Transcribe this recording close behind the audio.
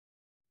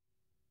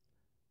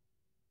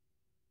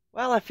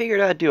Well, I figured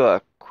I'd do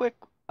a quick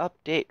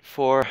update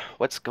for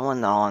what's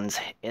going on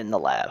in the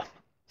lab.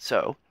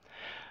 So,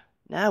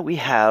 now we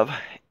have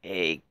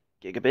a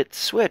gigabit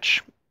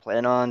switch.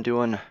 Plan on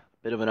doing a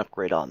bit of an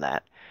upgrade on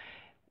that.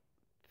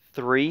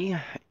 3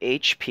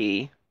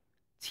 HP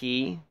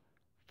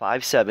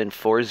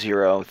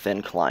T5740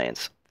 thin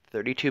clients,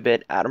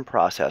 32-bit Atom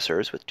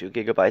processors with 2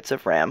 gigabytes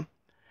of RAM.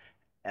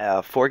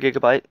 4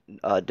 gigabyte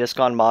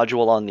disk-on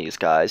module on these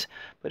guys,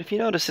 but if you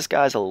notice, this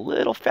guy's a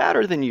little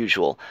fatter than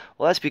usual.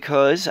 Well, that's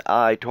because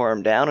I tore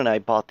him down and I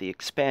bought the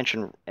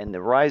expansion and the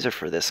riser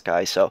for this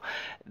guy, so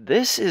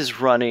this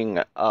is running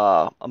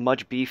a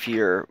much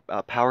beefier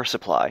power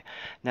supply.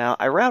 Now,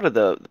 I routed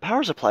the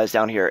power supplies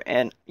down here,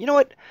 and you know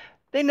what?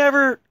 They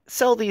never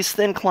sell these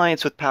thin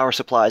clients with power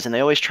supplies, and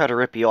they always try to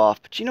rip you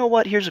off. But you know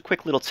what? Here's a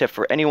quick little tip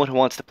for anyone who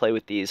wants to play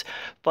with these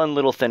fun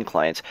little thin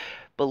clients.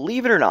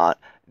 Believe it or not,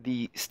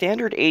 the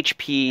standard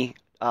HP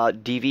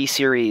DV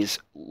series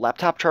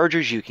laptop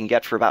chargers you can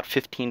get for about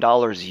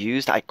 $15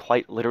 used. I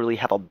quite literally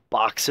have a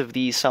box of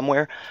these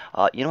somewhere.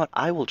 You know what?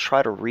 I will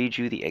try to read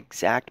you the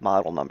exact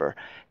model number.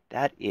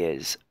 That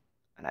is,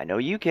 and I know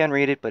you can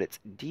read it, but it's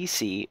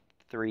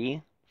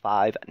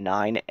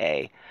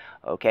DC359A.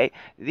 Okay?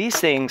 These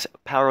things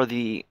power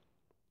the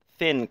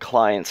thin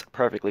clients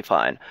perfectly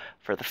fine.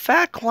 For the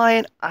fat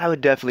client, I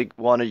would definitely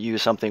want to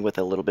use something with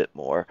a little bit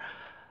more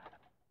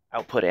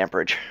output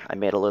amperage. I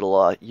made a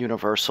little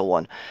universal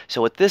one.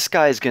 So what this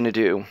guy is going to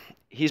do,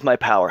 he's my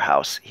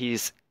powerhouse.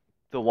 He's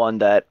the one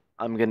that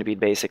I'm going to be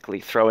basically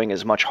throwing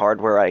as much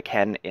hardware I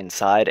can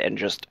inside and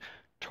just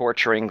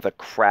torturing the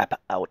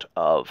crap out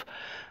of.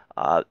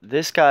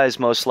 This guy is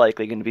most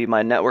likely going to be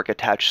my network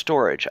attached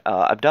storage.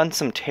 I've done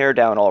some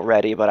teardown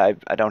already, but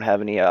I don't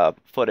have any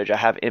footage. I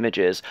have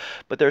images,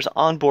 but there's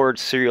onboard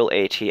serial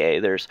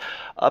ATA. There's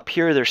up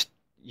here. There's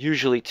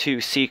usually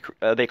two secret,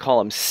 they call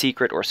them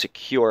secret or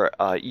secure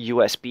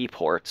USB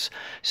ports.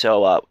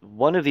 So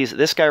one of these,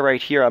 this guy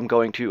right here, I'm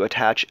going to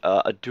attach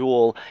a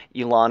dual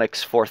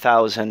Elonix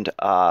 4000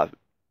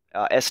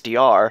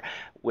 SDR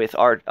with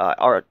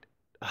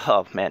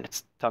oh man,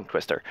 it's tongue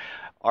twister,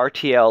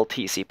 RTL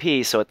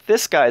TCP. So what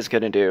this guy's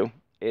going to do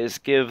is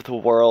give the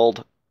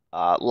world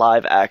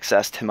live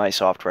access to my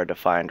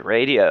software-defined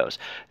radios.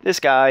 This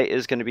guy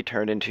is going to be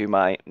turned into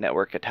my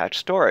network-attached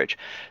storage.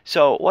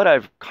 So what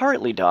I've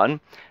currently done,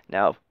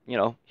 now, you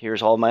know,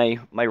 here's all my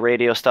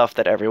radio stuff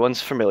that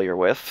everyone's familiar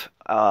with,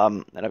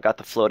 and I've got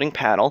the floating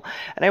panel,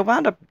 and I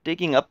wound up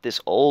digging up this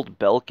old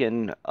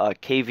Belkin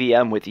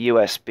KVM with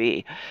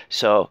USB.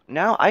 So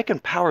now I can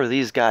power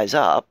these guys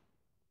up,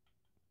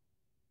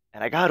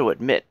 and I got to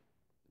admit,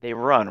 they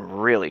run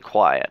really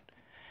quiet.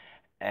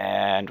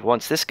 And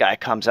once this guy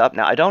comes up,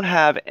 now I don't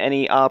have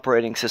any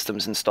operating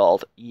systems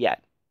installed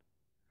yet,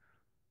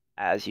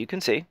 as you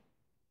can see.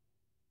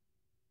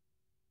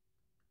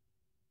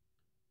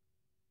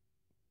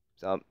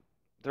 So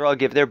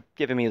they're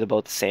giving me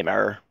both the same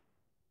error.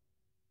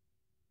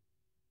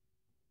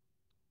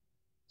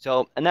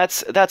 So, and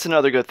that's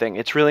another good thing.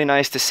 It's really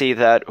nice to see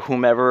that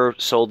whomever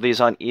sold these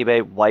on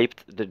eBay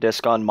wiped the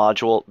disk-on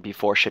module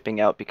before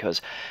shipping out,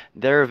 because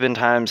there have been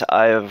times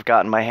I have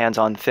gotten my hands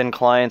on thin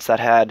clients that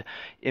had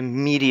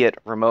immediate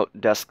remote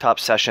desktop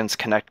sessions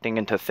connecting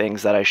into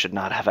things that I should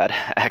not have had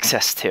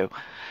access to.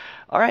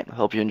 All right,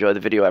 hope you enjoyed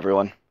the video,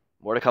 everyone.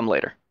 More to come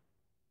later.